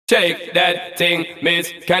Shake that thing,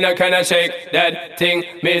 miss. Can I shake that thing,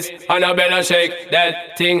 miss? Annabella, shake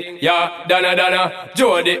that thing, yeah. Donna,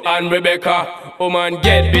 Jody and Rebecca. Woman,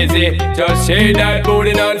 get busy. Just shake that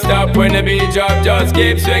booty non-stop. When the beat drop, just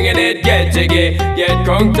keep swinging it. Get jiggy, get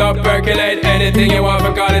crunked up, percolate. Anything you want,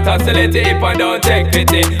 for call it oscillate. If I don't take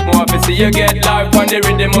pity, more to see you get live on the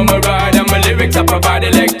rhythm of my ride. And my lyrics I provide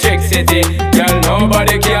electricity. Girl,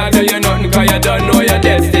 nobody can do you nothing, cause you don't know your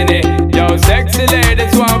destiny. Yo, sexy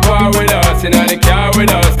ladies want war with us. Inna the car with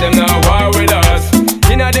us, them not war with us.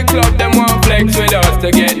 Inna the club, them want flex with us.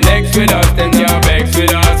 To get next with us, them can't vex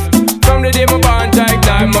with us. From the day my bond, I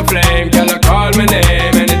ignite my flame. Girl, I call my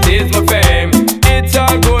name and it is my fame. It's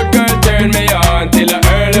all good, girl, turn me on till I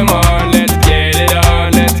early morn. Let's get it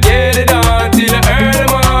on, let's get it on till I early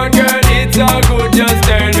morn. Girl, it's all good, just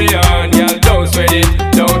turn me on. Girl, don't sweat it,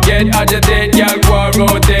 don't get agitated. Girl, go and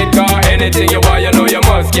rotate, cause anything you want, you know you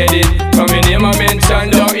must get it. From your name I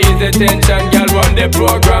mention, don't ease the tension. Girl, run the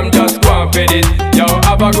program, just go and fit it. Yo,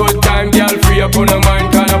 have a good time, girl, free up on the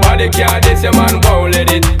mind. Cause nobody care, this your man won't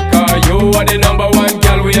let it. Cause you are the number one,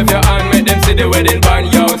 girl, wave your hand, make them see the wedding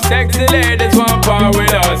band. Yo, sexy ladies want power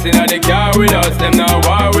with us. Inna the car with us, them not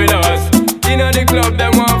war with us. Inna the club,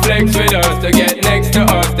 them want flex with us. To get next to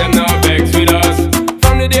us, them not vex with us.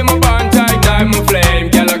 From the day my bond, I ignite my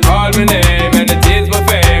flame. Girl, I call my name and it is my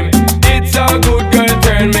fame. It's all good, girl,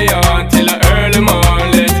 turn me on till I early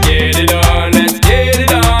morn. Let's get it on, let's get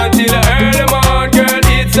it on till I early morn. Girl,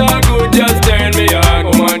 it's all good, just turn me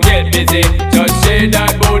on. Come on, get busy, just shake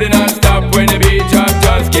that booty non-stop. When the beat drop,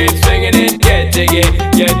 just keep swinging it. Get jiggy,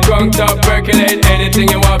 get drunk up, percolate. Anything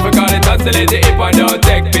you want, for call it oscillate. If I don't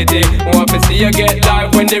take pity, want to see you get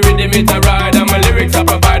live when the rhythm it a ride. And my lyrics I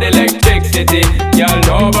provide electricity. Girl,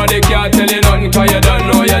 nobody can tell you nothing, cause you don't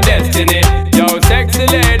know your destiny. Yo, sexy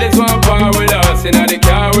ladies want power with us. Inna the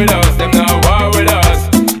car with us, them not war with us.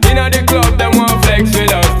 Inna the club, them want flex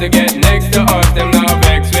with us. To get next to us, them not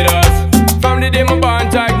vex with us. From the day my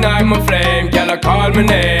bond, I ignite my flame. Girl, I call my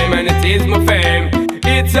name and it is my fame.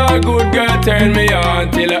 It's all good, girl, turn me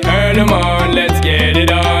on till I early morn. Let's get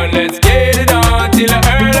it on, let's get it on till I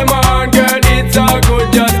early morn. Girl, it's all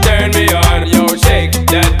good, just turn me on. Yo, shake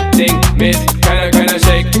that thing, miss. Can I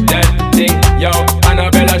shake that thing? Yo,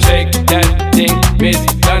 Annabella, shake that thing, miss.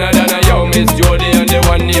 Donna, yo, Miss Jody and the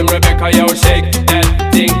one named Rebecca. Yo, shake that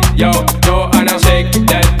thing, yo, Joanna, shake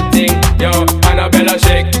that thing, yo, Annabella,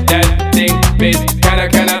 shake that thing, miss. Can I,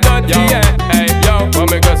 yo, hey, yo, when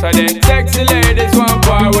we go so then, sexy ladies want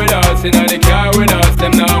war with us. Inna the car with us,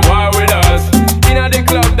 them not war with us. Inna the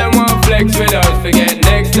club, them want flex with us. Forget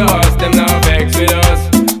next to us, them not vex with us.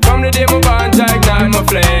 From the day my bond, I ignite my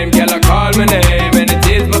flame. Girl, I call my name and it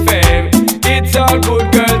is my fame. It's all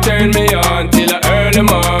good, girl, turn me on till I early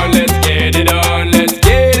morn. Let's get it on, let's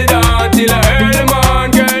get it on till I early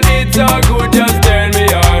morn. Girl, it's all good, just turn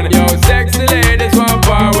me on. Yo, sexy ladies want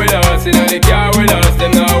power with us. Inna the car with us,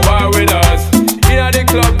 them not war with us. Inna the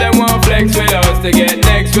club, them want flex with us. To get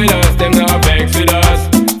next with us, them not vex with us.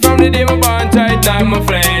 From the day my bond, I ignite my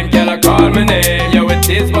flame. Girl, I call my name, yo, it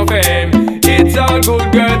is my fame. It's all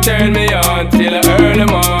good, girl, turn me on till I early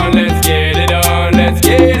morn. Let's get it on, let's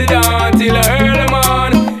get it on till I early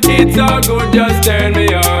morn. It's all good, just turn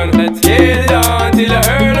me on. Let's get it on till I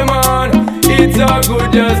early morn. It's all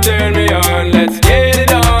good, just turn me on. Let's get